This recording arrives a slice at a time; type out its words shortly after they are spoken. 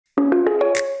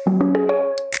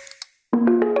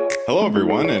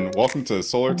everyone, and welcome to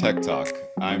Solar Tech Talk.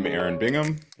 I'm Aaron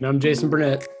Bingham. And I'm Jason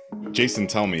Burnett. Jason,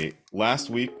 tell me, last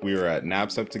week we were at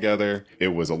NABCEP together. It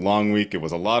was a long week. It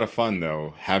was a lot of fun,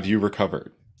 though. Have you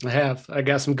recovered? I have. I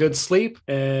got some good sleep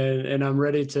and I'm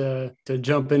ready to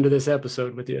jump into this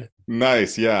episode with you.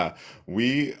 Nice, yeah.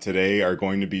 We today are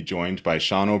going to be joined by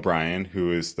Sean O'Brien,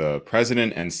 who is the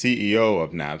president and CEO of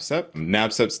NABCEP.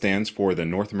 NABCEP stands for the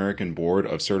North American Board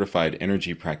of Certified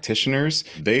Energy Practitioners.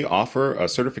 They offer a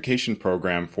certification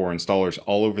program for installers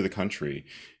all over the country.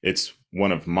 It's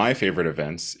one of my favorite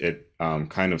events. It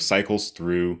kind of cycles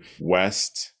through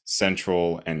West,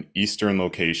 Central, and Eastern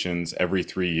locations every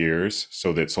 3 years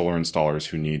so that solar installers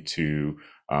who need to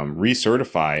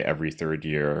recertify every third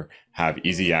year have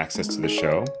easy access to the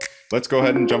show. Let's go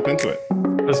ahead and jump into it.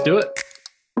 Let's do it.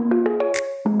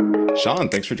 Sean,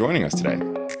 thanks for joining us today.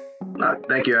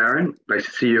 Thank you, Aaron. Nice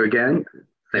to see you again.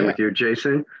 Same with you,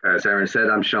 Jason. As Aaron said,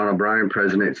 I'm Sean O'Brien,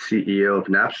 President and CEO of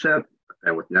NABCEP.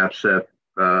 And with NABCEP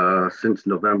since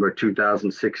November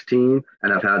 2016,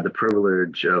 and I've had the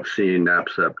privilege of seeing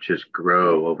NABCEP just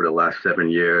grow over the last 7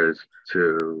 years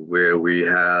to where we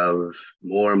have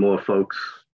more and more folks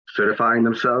certifying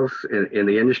themselves in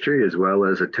the industry as well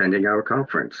as attending our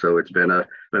conference. So it's been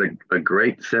a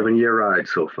great 7 year ride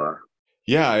so far.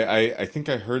 Yeah, I think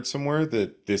I heard somewhere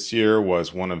that this year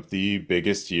was one of the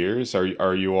biggest years.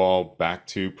 Are you all back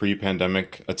to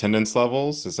pre-pandemic attendance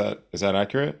levels? Is that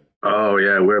accurate? Oh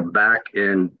yeah, we're back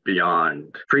and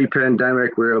beyond.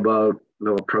 Pre-pandemic, we're about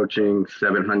approaching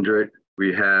 700.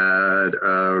 We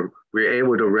were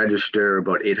able to register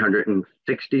about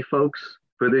 860 folks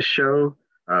for this show.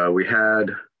 We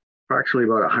had approximately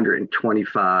about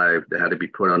 125 that had to be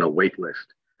put on a wait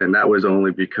list. And that was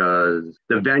only because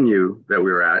the venue that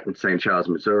we were at in St. Charles,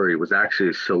 Missouri was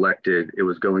actually selected. It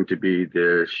was going to be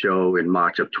the show in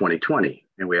March of 2020.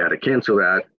 And we had to cancel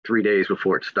that 3 days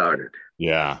before it started.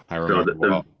 Yeah, I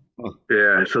remember.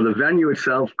 So the venue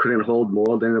itself couldn't hold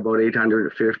more than about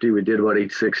 850. We did about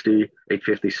 860,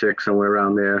 856, somewhere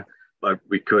around there. But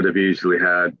we could have easily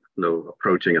had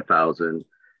approaching 1,000.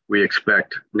 We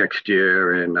expect next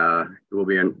year, and we'll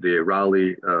be in the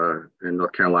Raleigh in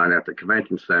North Carolina at the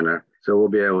convention center. So we'll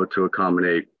be able to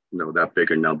accommodate that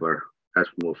bigger number as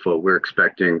more folk. We're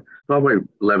expecting probably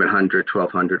 1,100,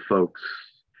 1,200 folks,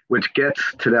 which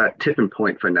gets to that tipping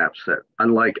point for NABCEP.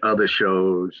 Unlike other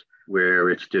shows where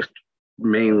it's just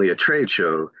mainly a trade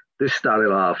show, this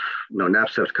started off,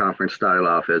 NABCEP's conference started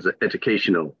off as an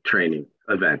educational training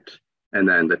event. And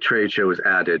then the trade show was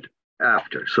added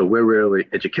after. So we're really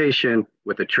education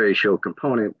with a trade show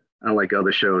component, unlike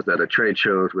other shows that are trade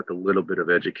shows with a little bit of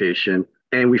education.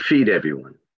 And we feed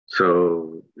everyone.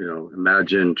 So,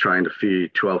 imagine trying to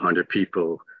feed 1,200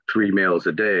 people 3 meals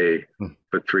a day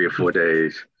for 3 or 4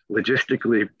 days.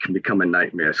 Logistically can become a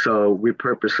nightmare. So we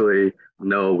purposely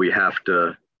know we have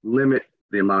to limit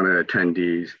the amount of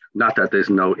attendees. Not that there's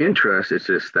no interest, it's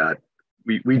just that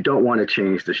we don't want to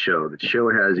change the show. The show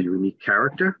has a unique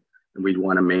character, and we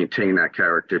want to maintain that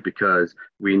character because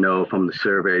we know from the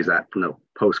surveys that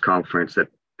post-conference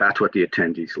that's what the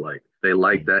attendees like. They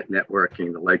like that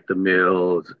networking, they like the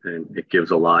meals, and it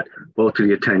gives a lot both to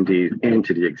the attendees and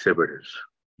to the exhibitors.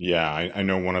 Yeah, I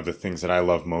know one of the things that I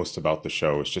love most about the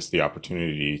show is just the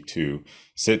opportunity to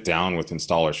sit down with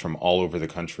installers from all over the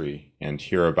country and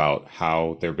hear about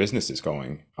how their business is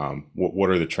going.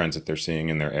 What are the trends that they're seeing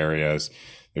in their areas?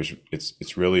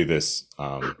 It's really this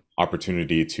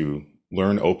opportunity to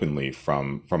learn openly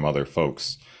from other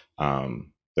folks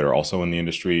that are also in the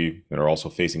industry, that are also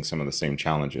facing some of the same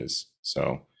challenges.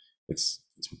 So it's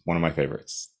one of my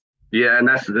favorites. Yeah, and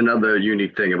that's another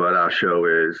unique thing about our show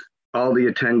is all the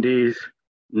attendees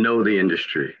know the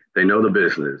industry. They know the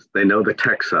business. They know the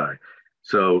tech side.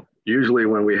 So usually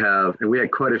when we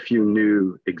had quite a few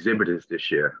new exhibitors this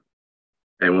year.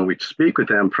 And when we speak with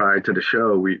them prior to the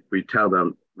show, we tell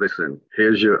them, listen,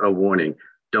 here's a warning.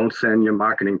 Don't send your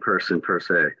marketing person per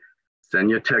se. Send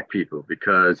your tech people,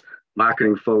 because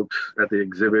marketing folks at the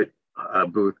exhibit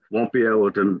booth won't be able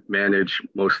to manage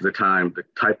most of the time the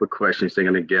type of questions they're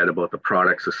going to get about the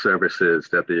products or services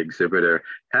that the exhibitor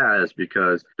has,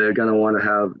 because they're going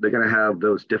to have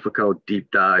those difficult deep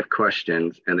dive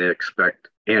questions and they expect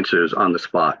answers on the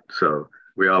spot. So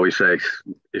we always say,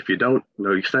 if you don't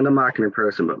know, you send a marketing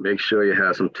person, but make sure you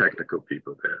have some technical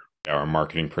people there. Or a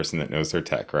marketing person that knows their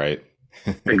tech, right?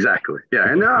 Exactly.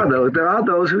 Yeah. And there are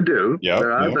those who do. Yep,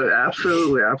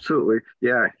 absolutely.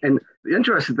 Yeah. And the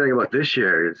interesting thing about this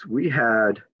year is we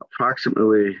had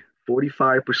approximately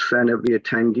 45% of the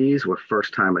attendees were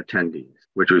first time attendees,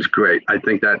 which was great. I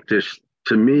think that just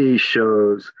to me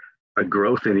shows a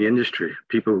growth in the industry,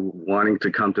 people wanting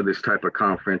to come to this type of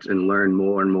conference and learn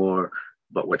more and more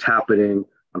about what's happening.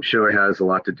 I'm sure it has a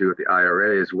lot to do with the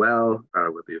IRA as well,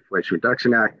 with the Inflation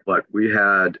Reduction Act. But we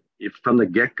had, from the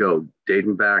get-go,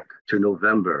 dating back to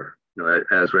November,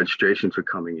 as registrations were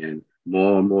coming in,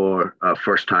 more and more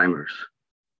first-timers.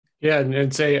 Yeah,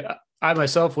 and say I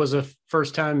myself was a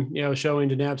first time, showing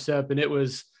to NABCEP,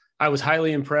 and I was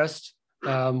highly impressed.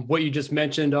 What you just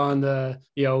mentioned on the,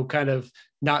 kind of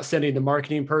not sending the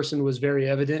marketing person was very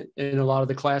evident in a lot of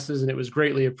the classes, and it was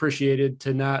greatly appreciated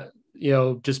to not,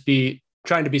 just be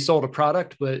trying to be sold a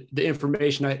product, but the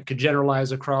information I could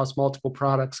generalize across multiple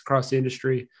products across the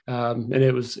industry. And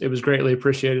it was greatly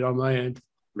appreciated on my end.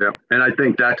 Yeah. And I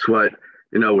think that's what,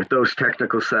 with those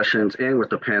technical sessions and with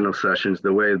the panel sessions,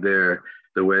 the way they're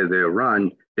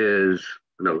run is,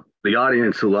 the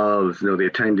audience loves, the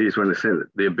attendees when they say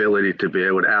the ability to be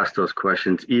able to ask those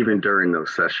questions even during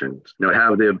those sessions.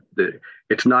 Have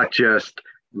it's not just,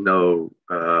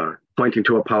 pointing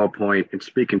to a PowerPoint and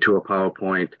speaking to a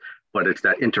PowerPoint, but it's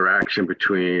that interaction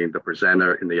between the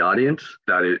presenter and the audience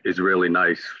that is really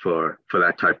nice for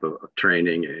that type of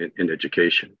training and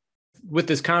education. With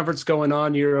this conference going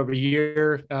on year over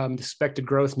year, expected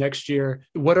growth next year,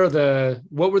 what were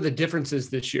the differences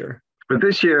this year? But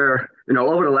this year,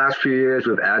 over the last few years,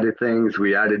 we've added things.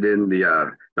 We added in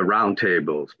the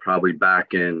roundtables, probably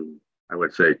back in, I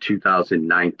would say,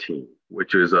 2019,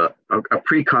 which was a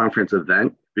pre-conference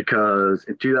event, because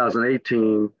in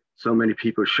 2018, so many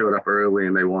people showed up early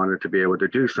and they wanted to be able to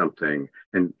do something.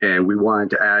 And we wanted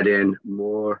to add in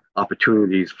more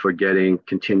opportunities for getting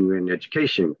continuing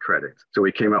education credits. So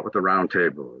we came up with the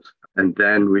roundtables. And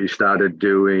then we started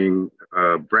doing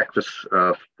breakfasts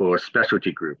for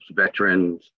specialty groups,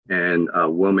 veterans and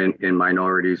women and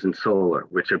minorities in solar,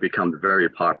 which have become very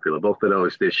popular. Both of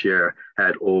those this year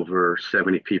had over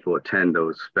 70 people attend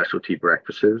those specialty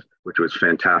breakfasts, which was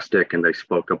fantastic. And they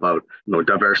spoke about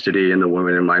diversity in the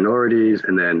women and minorities,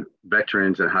 and then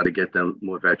veterans and how to get them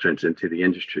more veterans into the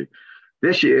industry.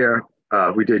 This year,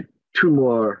 we did two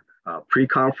more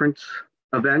pre-conference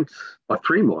events, or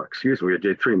three more, we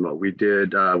did three more.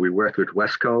 We worked with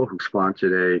Wesco, who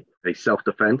sponsored a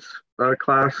self-defense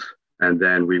class. And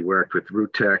then we worked with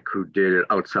Rootech, who did an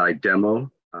outside demo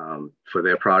for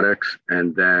their products.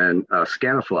 And then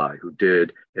Scanifly, who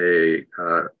did a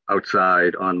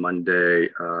outside on Monday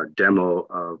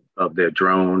demo of their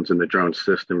drones and the drone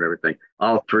system and everything.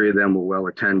 All three of them were well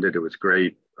attended. It was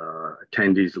great.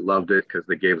 Attendees loved it because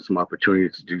they gave us some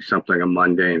opportunities to do something on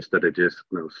Monday instead of just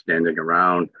standing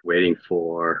around waiting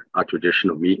for a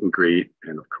traditional meet and greet.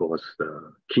 And of course,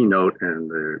 the keynote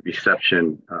and the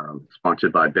reception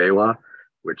sponsored by BayWa,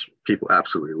 which people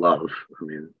absolutely love. I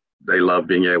mean, they love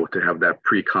being able to have that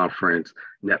pre-conference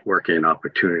networking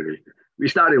opportunity. We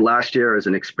started last year as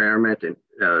an experiment in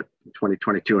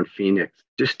 2022 in Phoenix,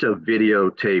 just to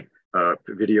video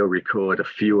record a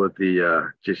few of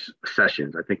the just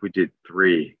sessions. I think we did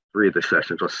three of the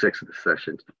sessions or six of the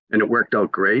sessions, and it worked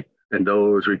out great. And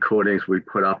those recordings we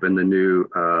put up in the new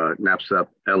NABCEP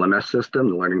LMS system,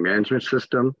 the learning management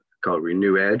system called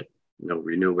Renew Ed,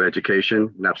 Renew Education,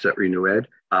 NABCEP Renew Ed.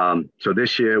 So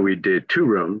this year we did two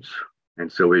rooms,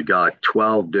 and so we got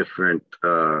 12 different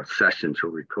sessions were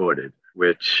recorded,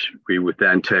 which we would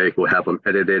then we'll have them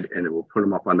edited, and we'll put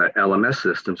them up on that LMS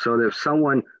system. So that if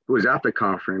someone who was at the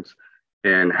conference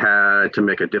and had to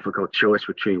make a difficult choice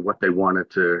between what they wanted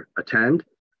to attend,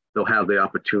 they'll have the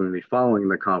opportunity following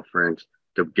the conference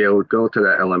to go to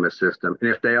that LMS system. And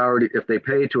if they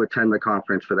paid to attend the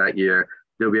conference for that year,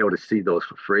 they'll be able to see those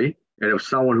for free. And if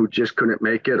someone who just couldn't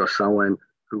make it, or someone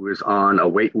who was on a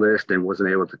wait list and wasn't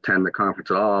able to attend the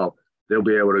conference at all, they'll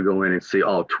be able to go in and see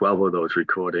all 12 of those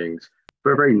recordings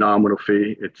for a very nominal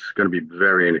fee. It's going to be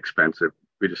very inexpensive.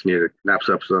 We just need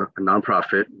NABCEP's a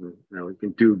nonprofit. We can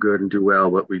do good and do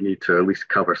well, but we need to at least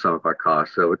cover some of our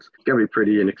costs. So it's going to be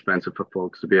pretty inexpensive for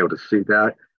folks to be able to see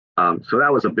that. So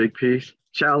that was a big piece.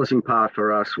 Challenging part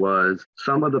for us was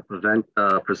some of the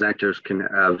presenters can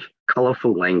have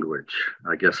colorful language,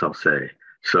 I guess I'll say.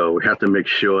 So we have to make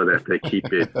sure that they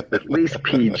keep it at least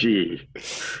PG.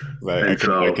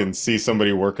 I can see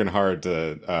somebody working hard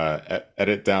to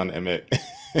edit down Emmett.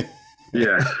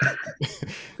 Yeah,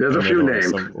 there's a few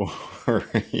names.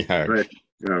 Yeah, right.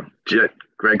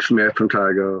 Greg Smith from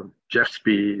Tygo, Jeff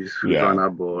Spees, who's on our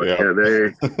board. Yeah,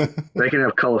 they can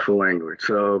have colorful language.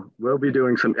 So we'll be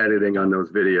doing some editing on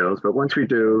those videos. But once we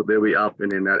do, they'll be up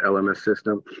and in that LMS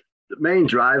system. The main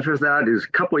drive for that is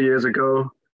a couple of years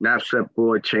ago, NAVCEP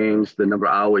board changed the number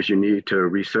of hours you need to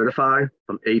recertify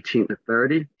from 18 to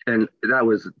 30. And that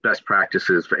was best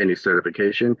practices for any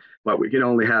certification, but we can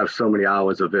only have so many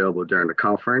hours available during the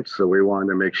conference. So we wanted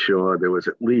to make sure there was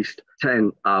at least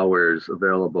 10 hours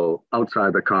available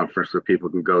outside the conference that people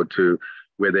can go to,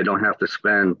 where they don't have to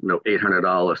spend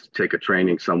 $800 to take a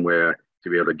training somewhere to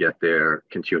be able to get their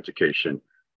continuing education.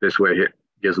 This way it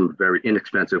gives them a very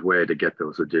inexpensive way to get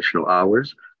those additional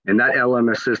hours. And that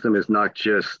LMS system is not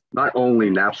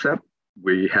only NAVCEP.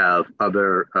 We have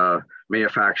other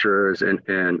manufacturers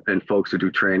and folks who do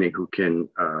training who can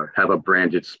have a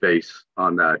branded space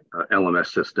on that LMS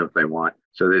system if they want.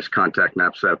 So they just contact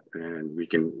NAVCEP and we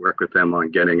can work with them on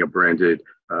getting a branded,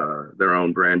 their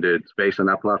own branded space on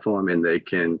that platform. And they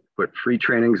can put free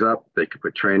trainings up. They can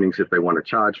put trainings if they want to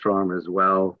charge for them as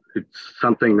well. It's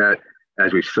something that,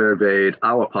 as we surveyed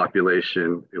our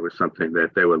population, it was something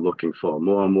that they were looking for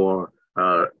more and more.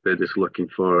 They're just looking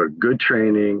for good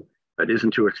training that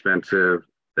isn't too expensive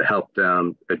to help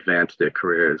them advance their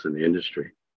careers in the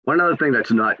industry. One other thing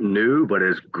that's not new, but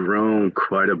has grown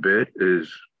quite a bit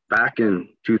is back in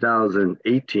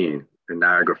 2018 in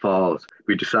Niagara Falls,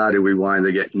 we decided we wanted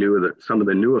to get some of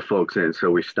the newer folks in.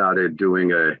 So we started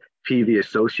doing a PV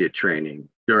associate training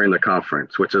during the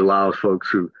conference, which allows folks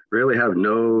who really have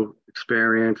no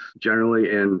experience generally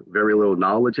and very little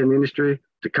knowledge in the industry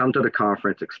to come to the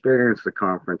conference, experience the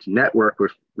conference, network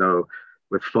with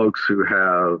folks who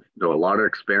have a lot of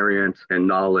experience and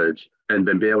knowledge, and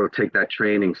then be able to take that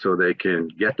training so they can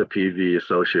get the PV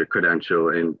associate credential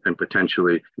and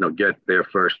potentially get their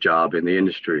first job in the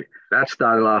industry. That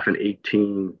started off in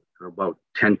 18, about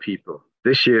 10 people.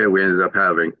 This year we ended up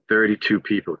having 32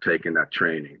 people taking that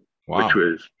training. Wow.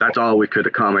 That's all we could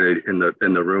accommodate in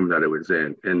the room that it was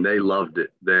in. And they loved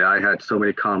it. I had so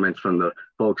many comments from the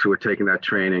folks who were taking that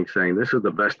training saying, this is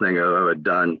the best thing I've ever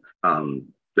done.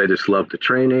 They just loved the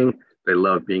training. They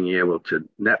love being able to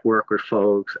network with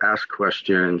folks, ask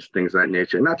questions, things of that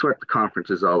nature. And that's what the conference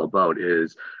is all about,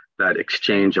 is that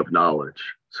exchange of knowledge.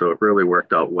 So it really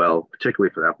worked out well,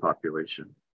 particularly for that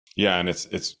population. Yeah, and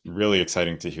it's really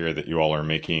exciting to hear that you all are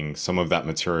making some of that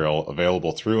material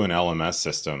available through an LMS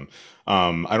system.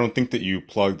 I don't think that you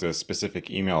plugged a specific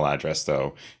email address,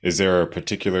 though. Is there a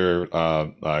particular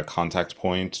contact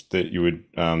point that you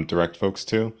would direct folks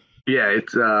to? Yeah,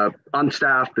 it's on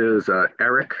staff. There's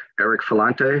Eric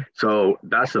Falante. So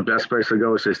that's the best place to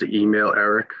go, is just to email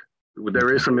Eric.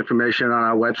 There is some information on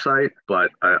our website,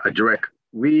 but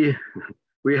we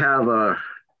have a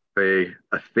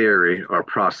theory or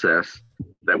process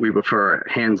that we prefer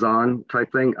hands-on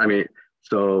type thing. I mean,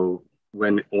 so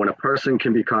when a person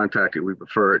can be contacted, we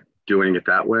prefer doing it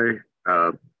that way.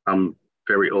 I'm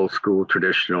very old school,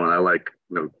 traditional, and I like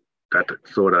that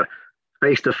sort of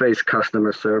face-to-face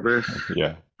customer service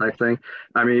type thing.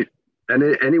 I mean,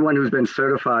 and anyone who's been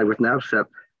certified with NAVCEP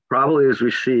probably has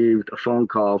received a phone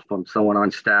call from someone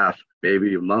on staff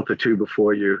maybe a month or two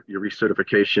before your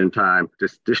recertification time,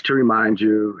 just to remind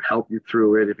you, help you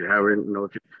through it. If you haven't,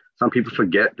 some people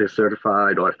forget they're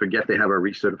certified or forget they have a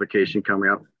recertification coming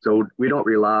up. So we don't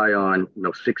rely on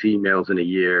 6 emails in a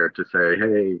year to say,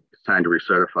 hey, it's time to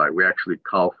recertify. We actually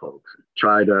call folks,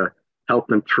 try to help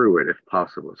them through it if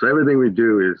possible. So everything we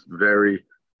do is very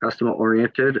customer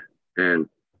oriented, and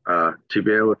to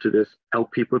be able to just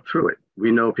help people through it.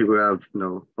 We know people have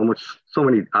almost so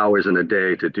many hours in a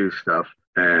day to do stuff,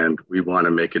 and we want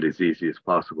to make it as easy as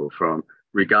possible, from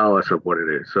regardless of what it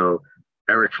is. So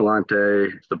Eric Falante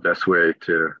is the best way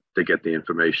to get the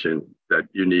information that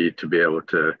you need to be able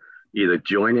to either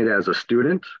join it as a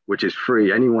student, which is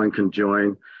free. Anyone can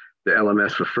join the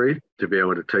LMS for free to be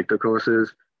able to take the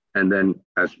courses. And then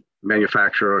as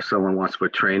manufacturer or someone wants to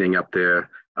put training up there,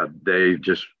 they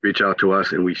just reach out to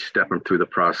us and we step them through the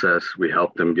process. We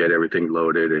help them get everything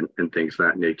loaded and things of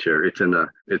that nature.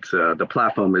 The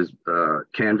platform is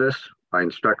Canvas by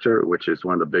Instructor, which is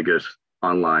one of the biggest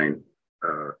online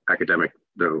academic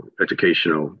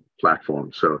educational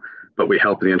platforms. But we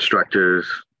help the instructors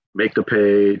make the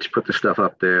page, put the stuff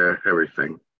up there,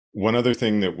 everything. One other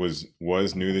thing that was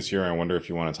new this year, I wonder if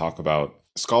you want to talk about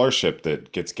scholarship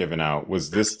that gets given out. Was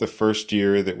this the first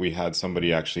year that we had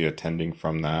somebody actually attending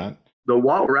from that? The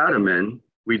Walt Ratterman,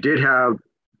 we did have,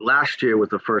 last year was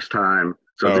the first time.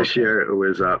 So This year it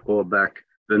was Orbeck.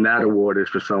 Then that award is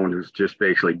for someone who's just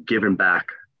basically given back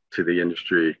to the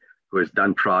industry, who has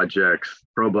done projects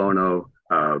pro bono,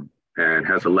 and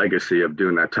has a legacy of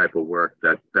doing that type of work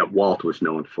that Walt was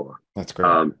known for. That's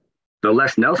great. The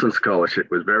Les Nelson Scholarship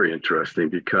was very interesting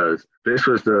because this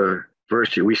was the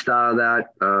first year. We started that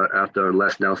after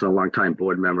Les Nelson, a longtime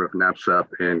board member of NAVCEP,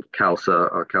 and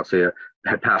Qcells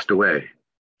had passed away.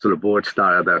 So the board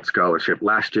started that scholarship.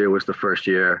 Last year was the first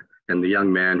year, and the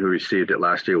young man who received it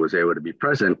last year was able to be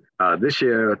present. This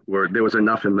year, there was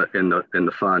enough in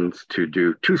the funds to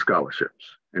do 2 scholarships,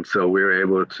 and so we were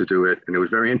able to do it. And it was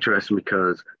very interesting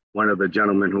because one of the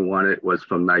gentlemen who won it was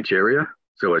from Nigeria.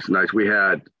 So it's nice. We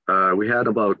had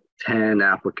about 10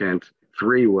 applicants.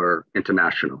 3 were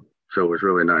international. So it was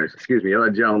really nice. Excuse me. The other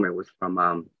gentleman was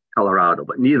from Colorado,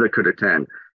 but neither could attend.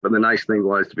 But the nice thing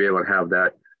was to be able to have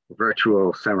that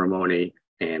virtual ceremony,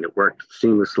 and it worked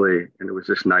seamlessly. And it was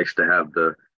just nice to have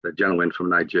the gentleman from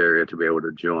Nigeria to be able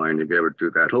to join and be able to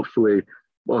do that. Hopefully,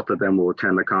 both of them will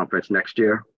attend the conference next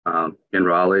year in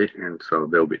Raleigh, and so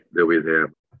they'll be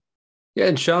there. Yeah,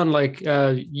 and Sean,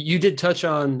 you did touch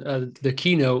on the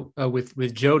keynote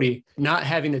with Jody not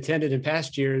having attended in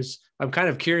past years. I'm kind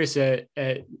of curious at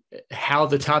how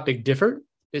the topic differed.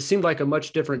 It seemed like a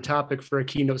much different topic for a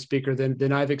keynote speaker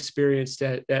than I've experienced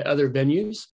at other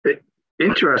venues.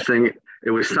 Interesting.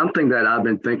 It was something that I've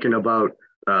been thinking about,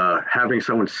 having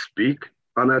someone speak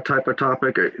on that type of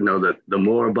topic. The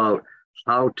more about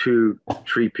how to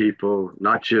treat people,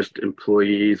 not just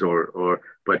employees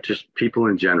but just people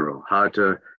in general, how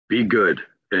to be good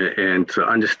and to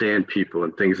understand people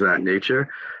and things of that nature.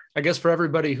 I guess for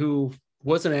everybody who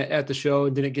wasn't at the show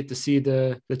and didn't get to see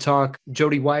the talk,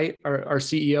 Jody White, our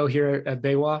CEO here at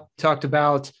BayWa, talked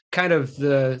about kind of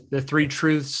the 3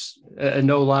 truths,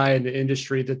 no lie in the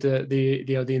industry, that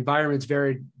the environment's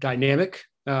very dynamic.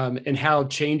 And how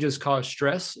changes cause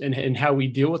stress and how we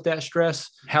deal with that stress,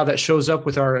 how that shows up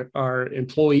with our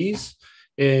employees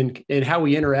and how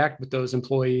we interact with those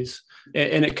employees.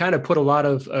 And it kind of put a lot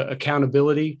of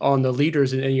accountability on the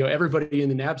leaders and everybody in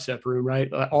the NABCEP room,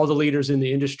 right? All the leaders in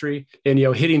the industry, and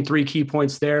hitting 3 key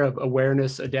points there of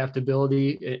awareness,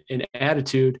 adaptability, and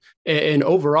attitude. And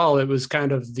overall, it was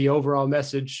kind of the overall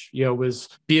message, was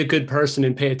be a good person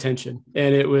and pay attention.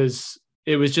 And it was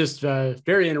just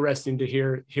very interesting to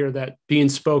hear that being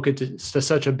spoken to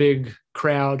such a big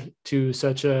crowd, to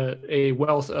such a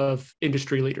wealth of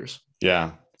industry leaders.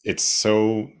 Yeah, it's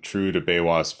so true to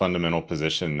BayWa's fundamental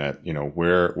position that,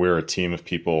 we're a team of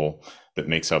people that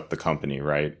makes up the company,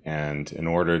 right? And in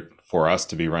order for us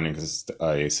to be running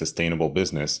a sustainable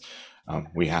business,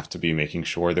 we have to be making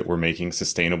sure that we're making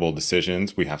sustainable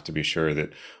decisions. We have to be sure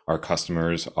that our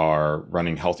customers are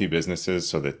running healthy businesses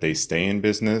so that they stay in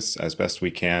business as best we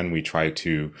can. We try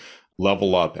to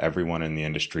level up everyone in the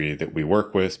industry that we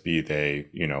work with, be they,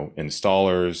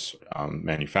 installers,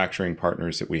 manufacturing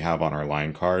partners that we have on our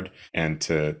line card. And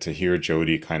to hear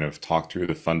Jody kind of talk through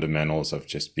the fundamentals of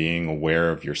just being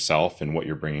aware of yourself and what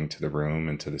you're bringing to the room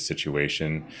and to the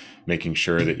situation, making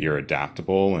sure that you're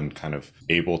adaptable and kind of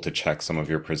able to check some of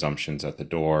your presumptions at the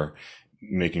door,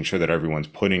 making sure that everyone's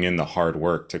putting in the hard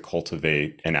work to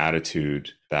cultivate an attitude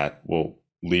that will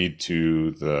lead to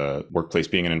the workplace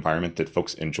being an environment that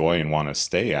folks enjoy and want to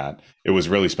stay at. It was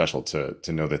really special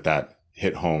to know that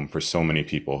hit home for so many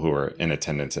people who are in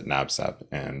attendance at NABCEP.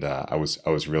 And I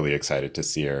was really excited to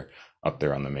see her up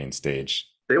there on the main stage.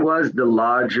 It was the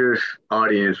largest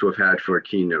audience we've had for a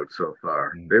keynote so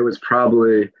far. There was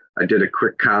probably, I did a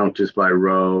quick count just by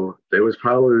row, there was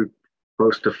probably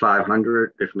close to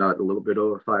 500, if not a little bit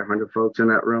over 500 folks in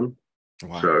that room.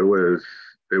 Wow. So it was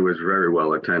very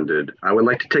well attended. I would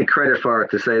like to take credit for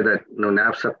it to say that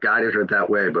NABCEP guided her that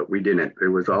way, but we didn't. It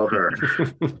was all her.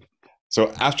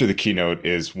 So after the keynote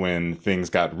is when things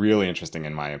got really interesting,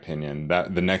 in my opinion.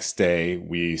 That the next day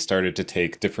we started to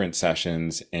take different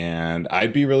sessions, and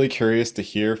I'd be really curious to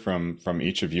hear from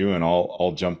each of you, and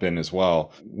I'll jump in as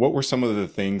well. What were some of the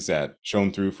things that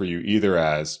shone through for you, either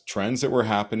as trends that were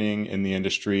happening in the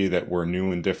industry that were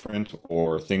new and different,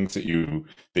 or things that you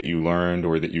learned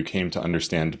or that you came to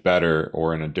understand better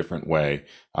or in a different way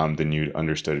than you'd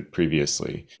understood it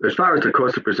previously? As far as the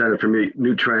course presented for me,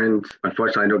 new trends,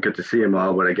 unfortunately, I don't get to see them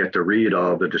all, but I get to read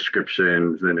all the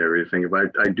descriptions and everything.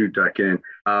 But I do duck in.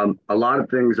 A lot of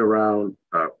things around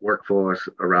workforce,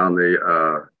 around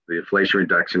the Inflation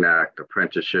Reduction Act,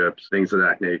 apprenticeships, things of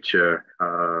that nature.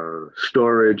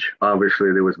 Storage,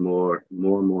 obviously, there was more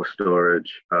and more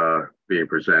storage being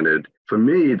presented. For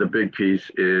me, the big piece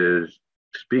is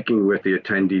speaking with the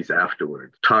attendees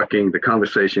afterwards, the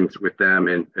conversations with them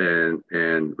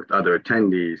and with other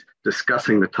attendees,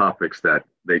 discussing the topics that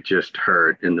they just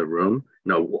heard in the room.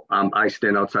 I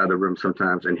stand outside the room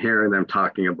sometimes and hearing them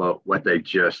talking about what they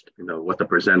just, what the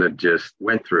presenter just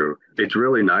went through. It's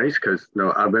really nice because,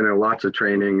 I've been in lots of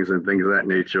trainings and things of that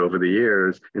nature over the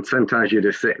years. And sometimes you're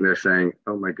just sitting there saying,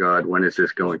 oh my God, when is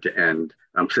this going to end?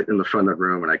 I'm sitting in the front of the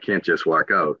room and I can't just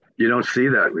walk out. You don't see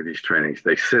that with these trainings.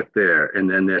 They sit there and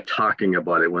then they're talking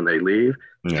about it when they leave.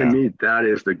 Yeah. To me, that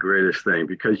is the greatest thing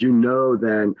because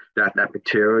then that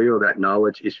material, that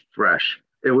knowledge is fresh.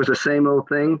 It was the same old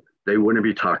thing, they wouldn't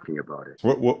be talking about it.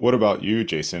 What about you,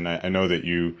 Jason? I know that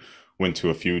you went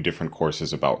to a few different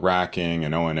courses about racking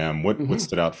and O&M. What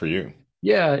stood out for you?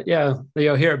 Yeah.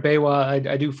 Here at BayWa,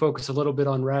 I do focus a little bit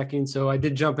on racking. So I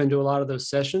did jump into a lot of those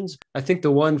sessions. I think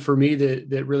the one for me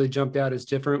that really jumped out as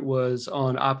different was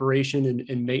on operation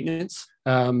and maintenance.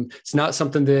 It's not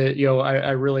something that,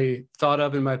 I really thought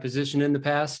of in my position in the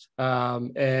past.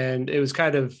 And it was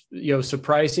kind of,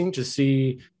 surprising to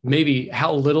see maybe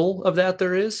how little of that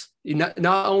there is.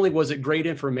 Not only was it great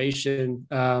information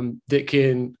that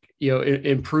can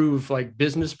improve like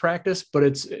business practice, but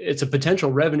it's a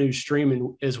potential revenue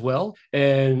stream as well.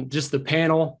 And just the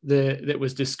panel that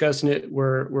was discussing it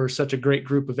were such a great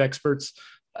group of experts.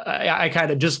 I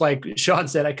kind of, just like Sean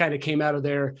said, I kind of came out of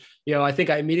there. I think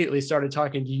I immediately started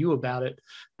talking to you about it,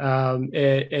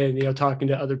 and talking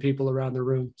to other people around the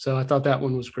room. So I thought that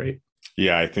one was great.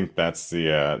 Yeah, I think that's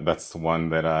the one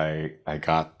that I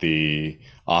got the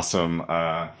awesome.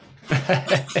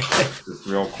 Just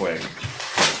real quick.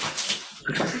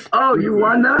 Oh, you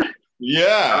won that?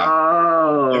 Yeah.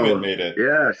 Oh, Emmett made it.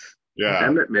 Yes. Yeah.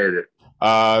 Emmett made it.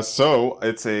 So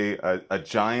it's a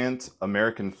giant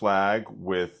American flag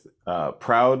with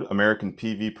proud American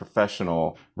PV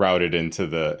professional routed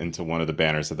into one of the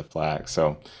banners of the flag.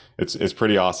 So it's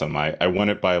pretty awesome. I won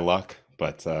it by luck,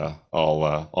 but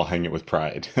I'll hang it with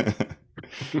pride.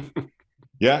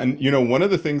 Yeah, and one of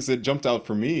the things that jumped out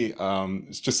for me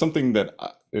is just something that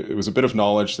it was a bit of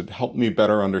knowledge that helped me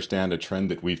better understand a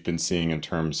trend that we've been seeing in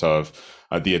terms of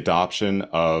the adoption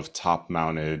of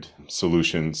top-mounted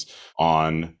solutions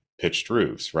on pitched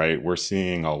roofs, right? We're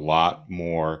seeing a lot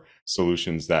more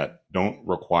solutions that don't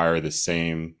require the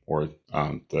same or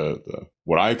the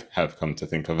what I have come to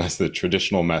think of as the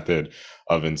traditional method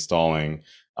of installing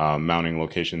mounting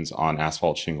locations on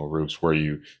asphalt shingle roofs, where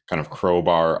you kind of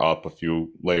crowbar up a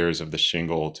few layers of the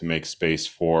shingle to make space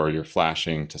for your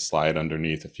flashing to slide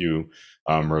underneath a few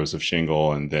rows of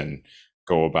shingle, and then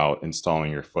go about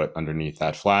installing your foot underneath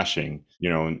that flashing.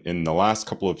 In the last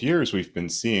couple of years, we've been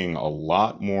seeing a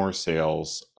lot more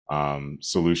sales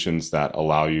solutions that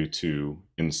allow you to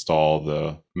install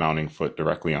the mounting foot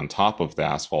directly on top of the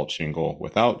asphalt shingle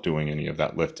without doing any of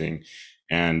that lifting.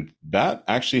 And that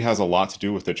actually has a lot to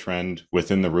do with the trend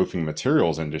within the roofing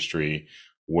materials industry,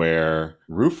 where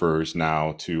roofers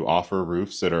now, to offer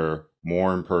roofs that are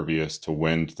more impervious to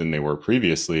wind than they were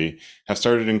previously, have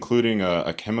started including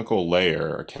a chemical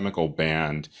layer, a chemical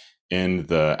band in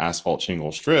the asphalt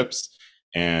shingle strips.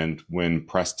 And when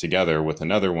pressed together with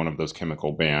another one of those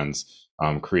chemical bands,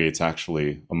 creates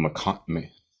actually a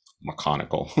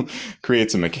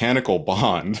mechanical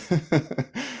bond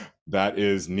that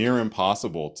is near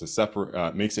impossible to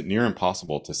separate, makes it near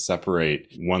impossible to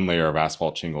separate one layer of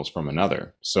asphalt shingles from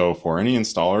another. So for any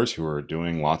installers who are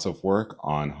doing lots of work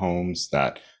on homes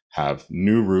that have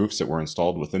new roofs that were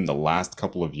installed within the last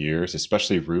couple of years,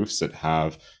 especially roofs that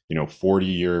have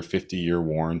 40-year, 50-year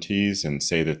warranties, and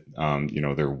say that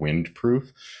they're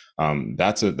windproof,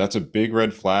 that's a big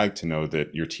red flag to know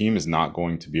that your team is not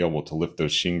going to be able to lift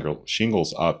those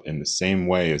shingles up in the same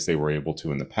way as they were able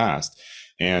to in the past.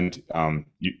 And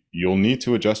you'll need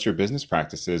to adjust your business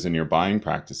practices and your buying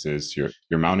practices, your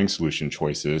mounting solution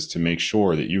choices, to make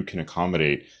sure that you can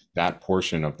accommodate that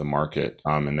portion of the market,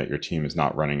 and that your team is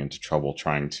not running into trouble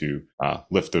trying to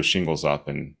lift those shingles up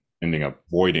and ending up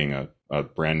voiding a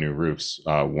brand new roof's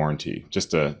warranty.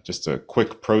 Just a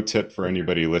quick pro tip for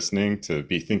anybody listening to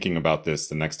be thinking about this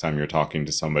the next time you're talking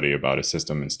to somebody about a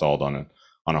system installed on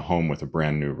a home with a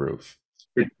brand new roof.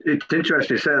 It's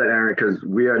interesting you say that, Aaron, because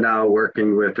we are now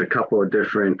working with a couple of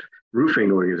different roofing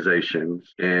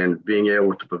organizations and being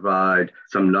able to provide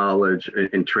some knowledge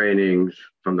and trainings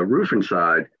from the roofing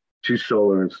side to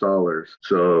solar installers.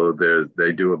 So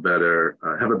they do have a better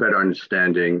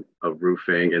understanding of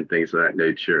roofing and things of that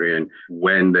nature, and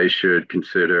when they should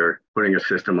consider putting a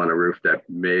system on a roof that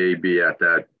may be at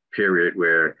that period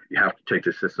where you have to take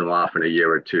the system off in a year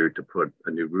or two to put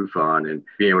a new roof on, and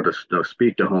being able to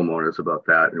speak to homeowners about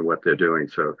that and what they're doing.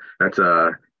 So that's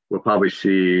we'll probably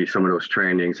see some of those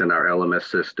trainings in our LMS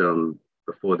system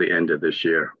before the end of this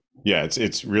year. Yeah,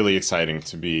 it's really exciting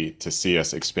to see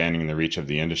us expanding the reach of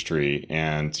the industry.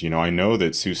 And I know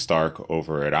that Sue Stark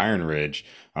over at Iron Ridge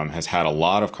has had a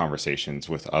lot of conversations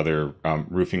with other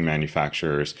roofing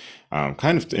manufacturers,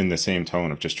 kind of in the same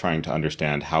tone of just trying to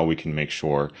understand how we can make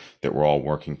sure that we're all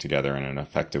working together in an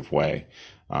effective way.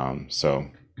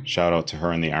 So shout out to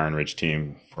her and the Iron Ridge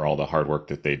team for all the hard work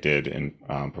that they did in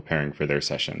preparing for their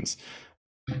sessions.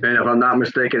 And if I'm not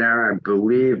mistaken, Aaron, I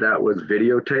believe that was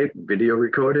videotape, video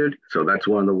recorded. So that's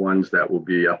one of the ones that will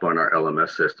be up on our LMS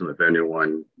system if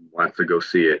anyone wants to go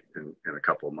see it in a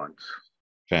couple of months.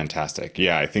 Fantastic.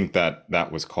 Yeah, I think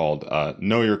that was called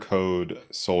Know Your Code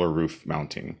Solar Roof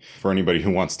Mounting for anybody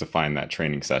who wants to find that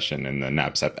training session in the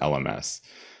NABCEP LMS.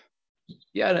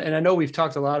 Yeah, and I know we've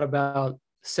talked a lot about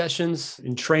sessions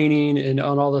and training and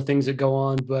on all the things that go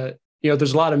on, but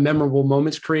there's a lot of memorable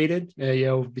moments created,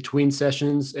 between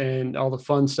sessions and all the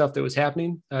fun stuff that was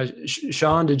happening.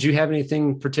 Sean, did you have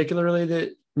anything particularly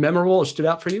that memorable or stood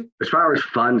out for you? As far as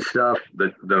fun stuff,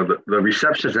 the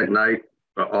receptions at night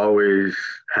always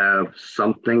have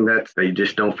something that they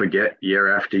just don't forget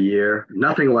year after year.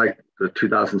 Nothing like the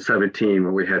 2017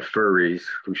 when we had furries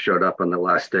who showed up on the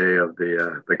last day of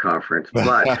the conference,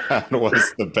 but that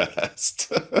was the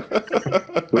best,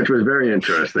 which was very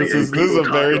interesting. This is a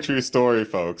very true story,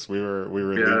 folks. We were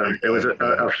yeah. It was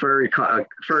a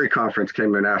furry conference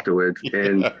came in afterwards,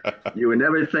 and you would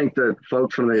never think that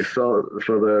folks from the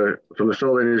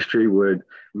solar industry would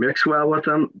mix well with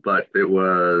them, but it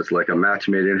was like a match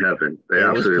made in heaven. They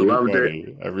absolutely loved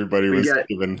it. Everybody was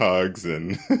giving hugs,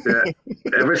 and yeah,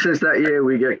 ever since that year,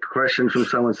 we get questions from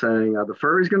someone saying, "Are the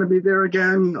furries going to be there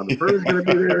again? Are the furries going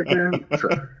to be there again?" So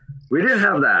we didn't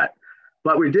have that,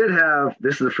 but we did have.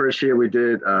 This is the first year we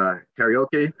did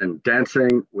karaoke and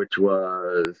dancing, which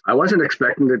was I wasn't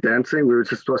expecting the dancing. We were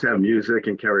just supposed to have music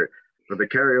and karaoke, but the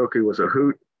karaoke was a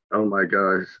hoot. Oh my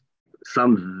gosh,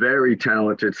 some very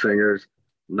talented singers.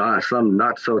 Some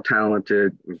not so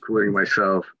talented, including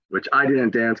myself, which I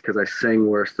didn't dance because I sing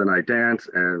worse than I dance.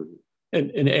 And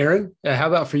Aaron, how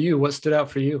about for you? What stood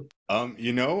out for you?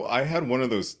 I had one of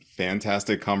those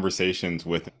fantastic conversations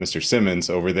with Mr. Simmons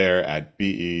over there at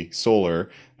BE Solar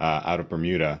out of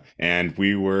Bermuda. And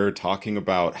we were talking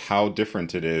about how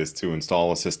different it is to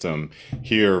install a system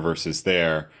here versus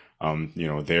there.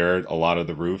 There, a lot of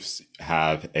the roofs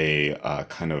have a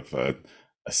kind of a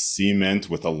cement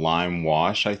with a lime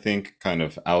wash, I think, kind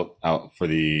of out for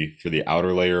the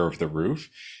outer layer of the roof.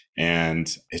 And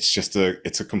it's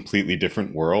a completely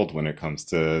different world when it comes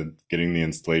to getting the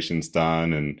installations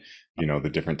done and the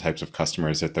different types of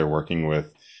customers that they're working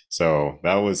with. So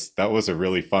that was a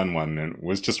really fun one, and it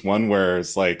was just one where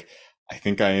it's like I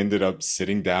think I ended up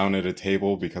sitting down at a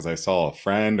table because I saw a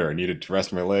friend or I needed to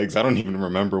rest my legs. I don't even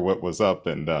remember what was up,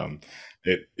 and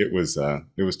it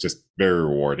was just very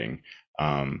rewarding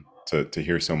to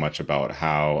hear so much about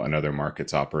how another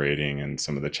market's operating and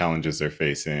some of the challenges they're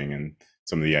facing and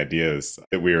some of the ideas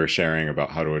that we were sharing about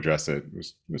how to address it. It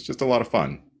was just a lot of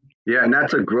fun. Yeah, and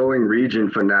that's a growing region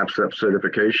for NABCEP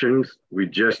certifications. We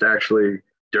just actually,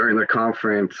 during the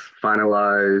conference,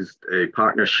 finalized a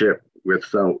partnership with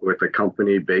a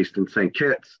company based in St.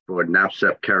 Kitts for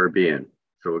NABCEP Caribbean.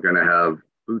 So we're going to have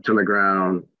boots on the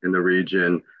ground in the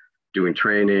region doing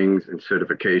trainings and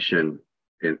certification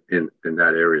in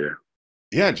that area.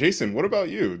 Yeah, Jason, what about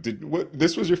you?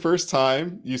 This was your first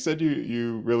time? You said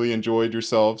you really enjoyed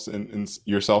yourself and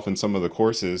some of the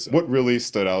courses. What really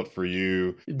stood out for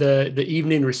you? The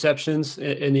evening receptions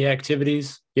and the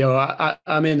activities.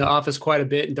 I'm in the office quite a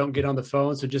bit and don't get on the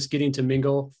phone. So just getting to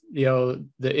mingle, the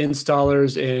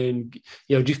installers and,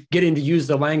 just getting to use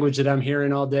the language that I'm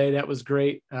hearing all day. That was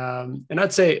great. And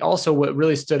I'd say also what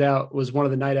really stood out was one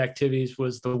of the night activities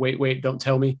was the wait, don't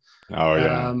tell me. Oh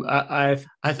yeah.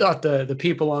 I thought the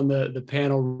people on the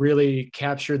panel really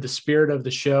captured the spirit of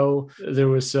the show. There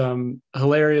was some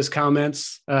hilarious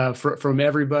comments from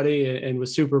everybody, and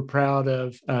was super proud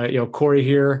of Corey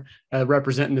here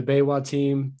representing the Baywa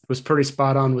team. Was pretty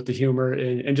spot on with the humor,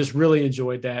 and just really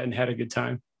enjoyed that and had a good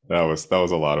time. That was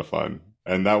a lot of fun.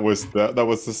 And that was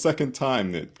the second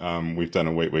time that we've done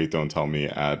a Wait, Don't Tell Me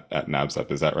at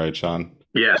NABCEP. Is that right, Sean?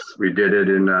 Yes, we did it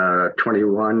in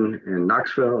 21 in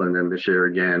Knoxville, and then this year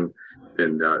again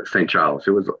in St. Charles.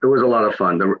 It was a lot of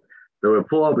fun. The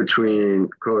rapport between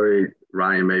Corey,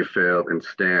 Ryan Mayfield, and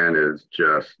Stan is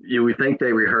just you would think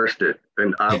they rehearsed it.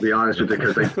 And I'll be honest with you,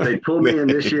 because they pulled me in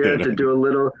this year to do a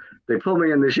little. They pulled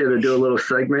me in this year to do a little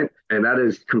segment, and that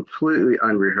is completely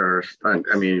unrehearsed.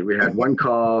 I mean, we had one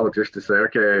call just to say,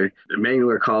 okay, the main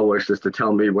call was just to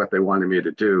tell me what they wanted me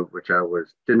to do, which I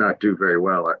did not do very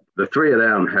well. The three of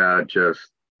them had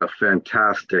just a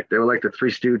fantastic. They were like the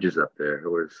Three Stooges up there. It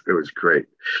was great.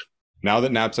 Now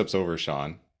that NABCEP's over,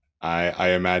 Sean, I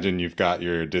imagine you've got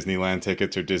your Disneyland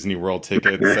tickets or Disney World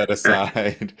tickets set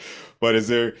aside. But is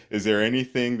there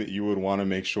anything that you would want to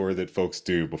make sure that folks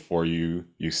do before you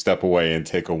step away and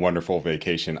take a wonderful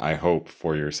vacation, I hope,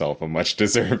 for yourself, a much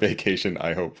deserved vacation,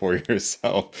 I hope, for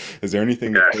yourself? Is there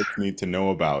anything that Yes. folks need to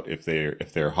know about if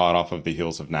they're hot off of the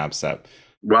heels of NABCEP?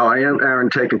 Well, I am,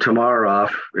 Aaron, taking tomorrow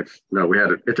off. It's no, we had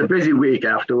it's a busy week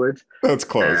afterwards, That's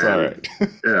close. All and right.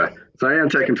 yeah, so I am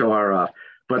taking tomorrow off.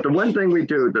 But the one thing we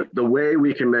do, the way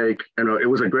we can make, it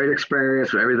was a great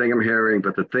experience for everything I'm hearing.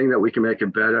 But the thing that we can make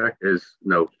it better is,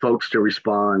 folks to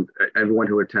respond. Everyone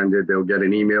who attended, they'll get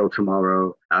an email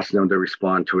tomorrow asking them to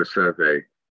respond to a survey.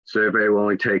 Survey will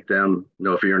only take them,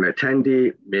 if you're an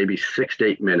attendee, maybe 6 to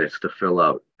 8 minutes to fill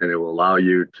out, and it will allow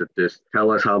you to just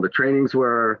tell us how the trainings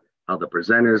were, how the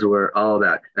presenters were, all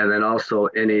that. And then also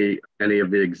any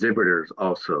of the exhibitors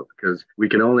also, because we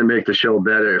can only make the show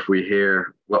better if we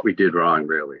hear what we did wrong,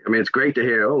 really. I mean, it's great to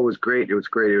hear, oh, it was great, it was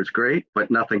great, it was great, but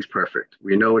nothing's perfect.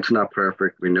 We know it's not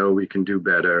perfect. We know we can do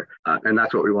better. And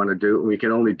that's what we want to do. And we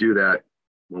can only do that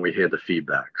when we hear the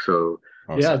feedback. So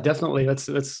yeah, definitely. Let's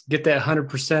get that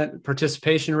 100%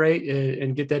 participation rate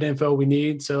and get that info we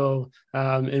need. So,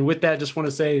 and with that, just want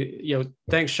to say,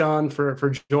 thanks, Sean,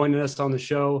 for joining us on the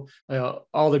show.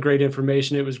 All the great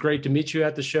information. It was great to meet you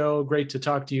at the show. Great to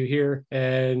talk to you here.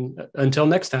 And until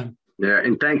next time. yeah,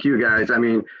 and thank you guys. I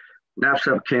mean,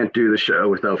 NAPSUP can't do the show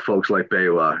without folks like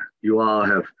Baywa. You all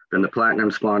have been the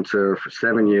platinum sponsor for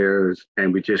 7 years,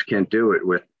 and we just can't do it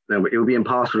with. It would be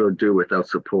impossible to do without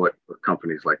support of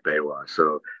companies like Baywa.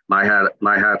 So my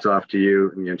hat's off to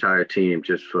you and the entire team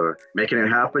just for making it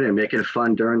happen and making it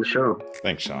fun during the show.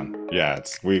 Thanks, Sean. Yeah,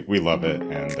 we love it,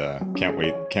 and can't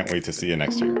wait to see you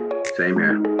next year. Same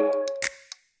here.